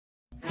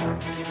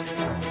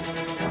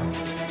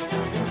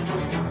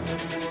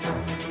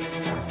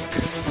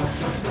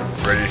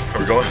Ready? Are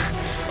we going?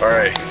 All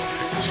right.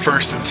 It's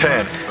 1st and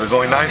 10. There's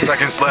only 9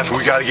 seconds left.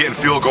 We gotta get in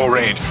field goal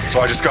range.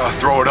 So I just gotta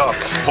throw it up.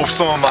 Hope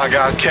some of my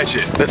guys catch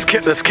it.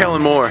 That's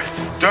Kellen Moore.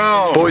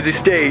 Down. Boise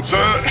State.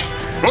 Set.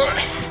 What?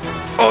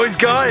 Oh, he's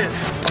got it.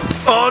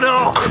 Oh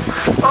no.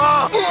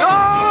 Oh,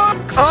 oh,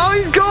 oh,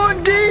 he's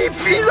going deep.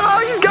 He's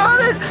got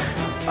it.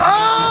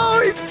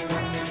 Oh.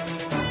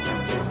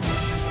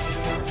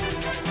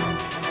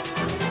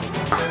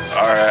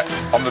 All right.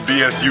 I'm the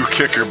BSU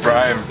kicker,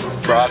 Brian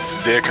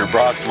Brotzdick or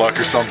Brotzluck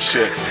or some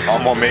shit.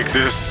 I'm gonna make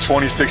this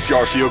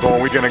 26-yard field goal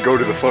and we're gonna go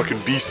to the fucking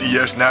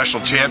BCS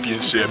National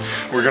Championship.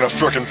 We're gonna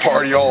fucking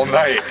party all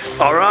night.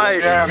 All right.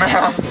 Yeah,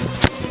 man.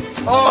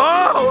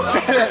 Oh!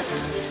 Shit.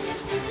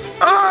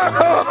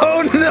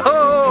 Oh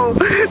no!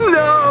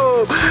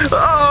 No!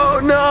 Oh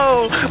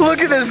no! Look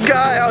at this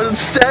guy, how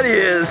upset he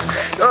is.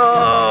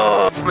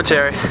 Oh!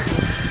 Commentary.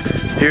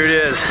 Here it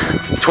is.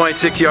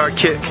 26-yard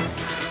kick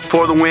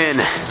for the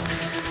win.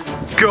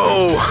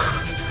 Go!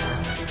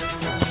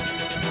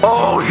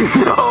 Oh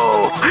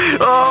no!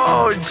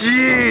 Oh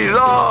jeez!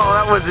 Oh,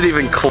 that wasn't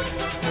even close.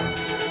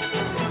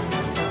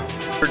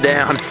 We're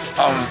down.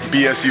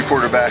 BSU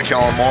quarterback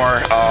Kellen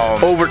Moore.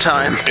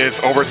 Overtime.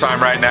 It's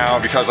overtime right now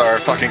because our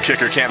fucking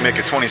kicker can't make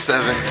a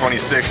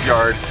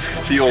 26-yard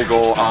field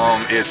goal.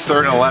 It's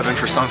 3rd and 11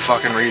 for some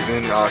fucking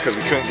reason because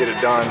we couldn't get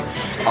it done.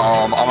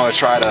 I'm gonna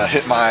try to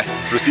hit my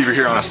receiver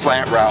here on a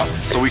slant route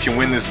so we can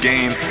win this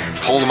game,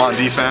 hold him on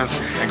defense,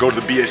 and go to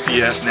the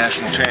BCS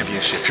National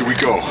Championship. Here we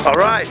go. All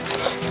right.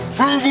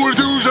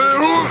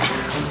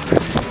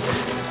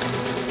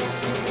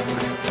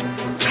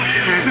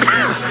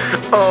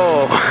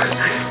 Oh.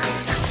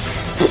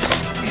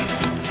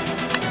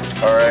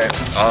 All right,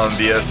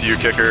 BSU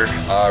kicker.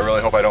 I really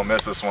hope I don't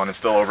miss this one. It's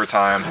still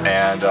overtime,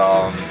 and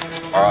our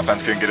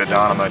offense couldn't get it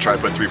done. I'm gonna try to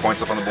put 3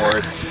 points up on the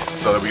board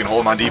so that we can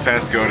hold them on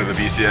defense, go to the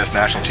BCS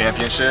National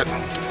Championship.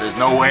 There's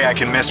no way I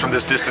can miss from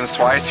this distance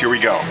twice. Here we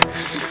go.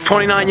 It's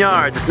 29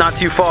 yards. It's not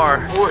too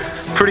far.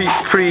 Pretty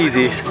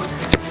easy.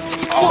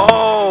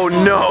 Oh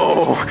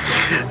no!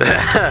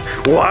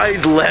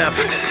 Wide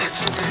left.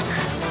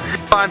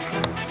 Come on.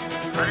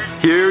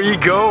 Here he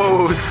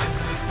goes.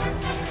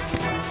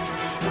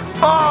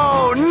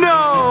 Oh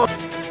no!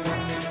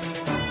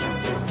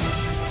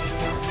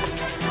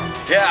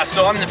 Yeah,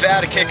 so I'm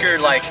Nevada kicker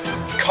like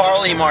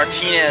Carly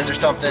Martinez or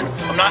something.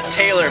 I'm not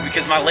Taylor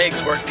because my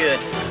legs work good.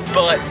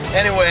 But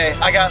anyway,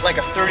 I got like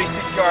a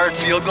 36-yard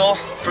field goal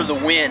for the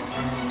win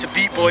to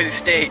beat Boise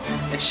State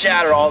and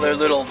shatter all their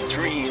little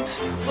dreams.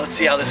 So let's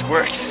see how this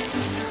works.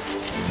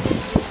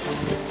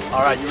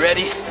 All right, you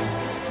ready?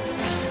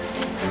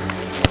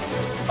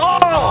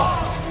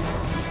 Oh!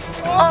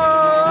 Oh!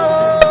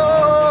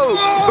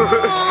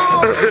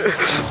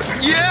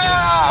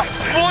 Yeah!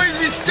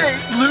 Boise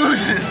State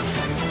loses.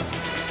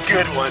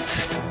 Good one.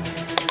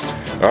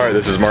 All right,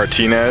 this is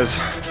Martinez.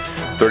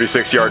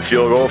 36-yard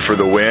field goal for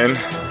the win.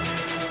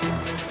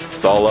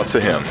 It's all up to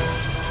him.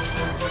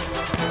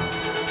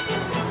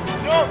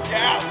 No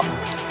doubt.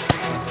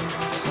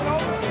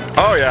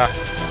 Oh yeah.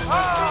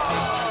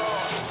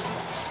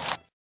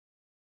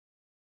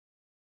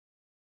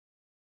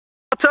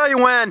 I'll tell you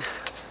when.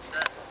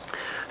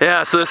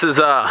 Yeah, so this is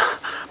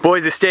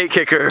Boise State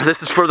kicker.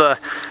 This is for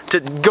to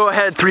go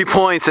ahead 3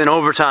 points in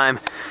overtime.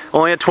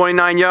 Only a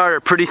 29-yarder,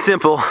 pretty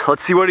simple.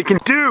 Let's see what he can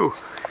do.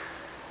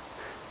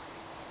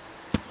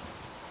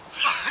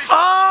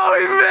 Oh,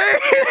 he made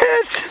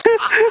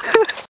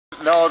it!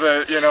 Know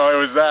that, you know, it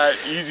was that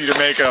easy to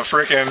make a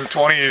freaking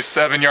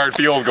 27-yard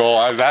field goal.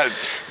 That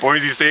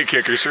Boise State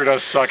kicker sure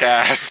does suck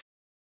ass.